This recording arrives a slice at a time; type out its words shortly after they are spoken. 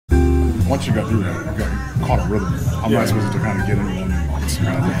once you got through that, you caught a rhythm. How am I supposed to kind of get into one?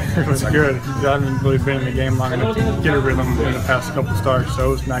 It was good. I haven't really been in the game long enough to get a rhythm in the past couple starts, so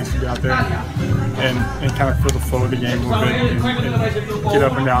it was nice to be out there and kind of feel the flow of the game a little bit and get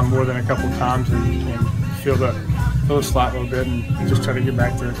up and down more than a couple times and feel the slot a little bit and just try to get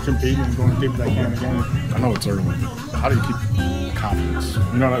back to competing and going as deep as I can in the game. I know it's early, but how do you keep confidence?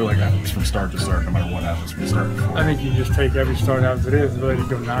 You know, like happens from start to start, no matter what happens from start. I think you just take every start as it is. Whether you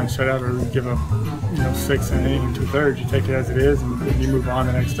go 9 shutout or give up, 6 and 8 and 2/3, you take it as it is, and you move on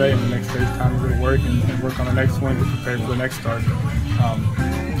the next day. And the next day's time to go to work and work on the next one to prepare for the next start. You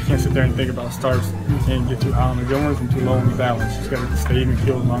can't sit there and think about starts. You can't get too high on the good ones and too low on the bad ones. You just got to stay even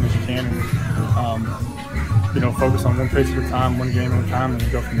keel as long as you can, and focus on one pitch at a time, one game at a time,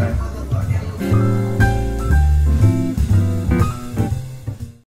 and go from there.